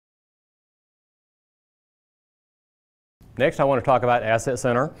Next, I want to talk about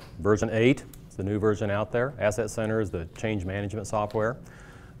AssetCentre, version 8. It's the new version out there. AssetCentre is the change management software.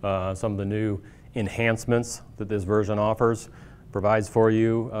 Some of the new enhancements that this version offers provides for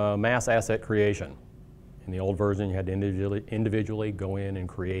you mass asset creation. In the old version, you had to individually go in and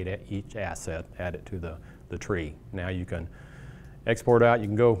create each asset, add it to the tree. Now you can export out, you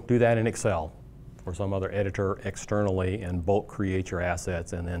can go do that in Excel or some other editor externally and bulk create your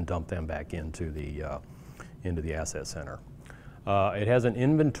assets and then dump them back into the AssetCentre. It has an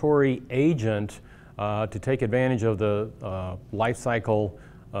inventory agent to take advantage of the lifecycle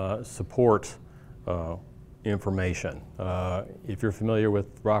support information. If you're familiar with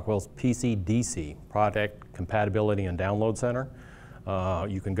Rockwell's PC-DC, Product Compatibility and Download Center,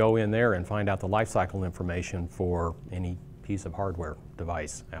 you can go in there and find out the lifecycle information for any piece of hardware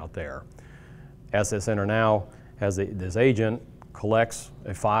device out there. AssetCentre now has this agent, collects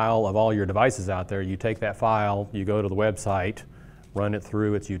a file of all your devices out there. You take that file, you go to the website, run it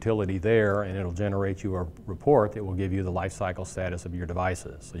through its utility there, and it'll generate you a report that will give you the lifecycle status of your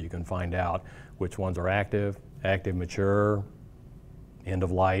devices. So you can find out which ones are active, mature, end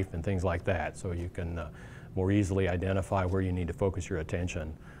of life, and things like that. So you can more easily identify where you need to focus your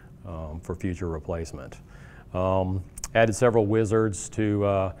attention for future replacement. Added several wizards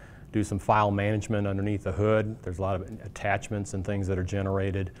to do some file management underneath the hood. There's a lot of attachments and things that are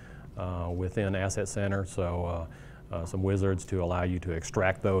generated within AssetCentre. So some wizards to allow you to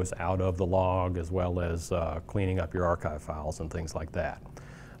extract those out of the log, as well as cleaning up your archive files and things like that.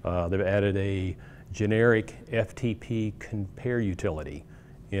 They've added a generic FTP Compare Utility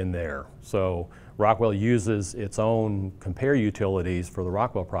in there. So Rockwell uses its own compare utilities for the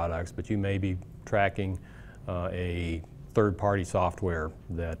Rockwell products, but you may be tracking a third-party software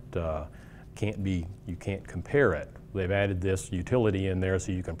that you can't compare it. They've added this utility in there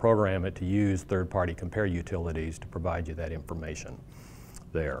so you can program it to use third-party compare utilities to provide you that information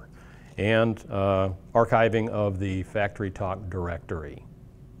there. And archiving of the FactoryTalk Directory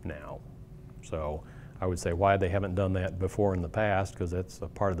now. So I would say why they haven't done that before in the past, because it's a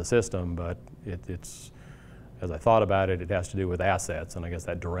part of the system, but it's, as I thought about it, it has to do with assets, and I guess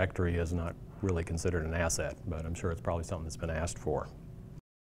that directory is not really considered an asset, but I'm sure it's probably something that's been asked for.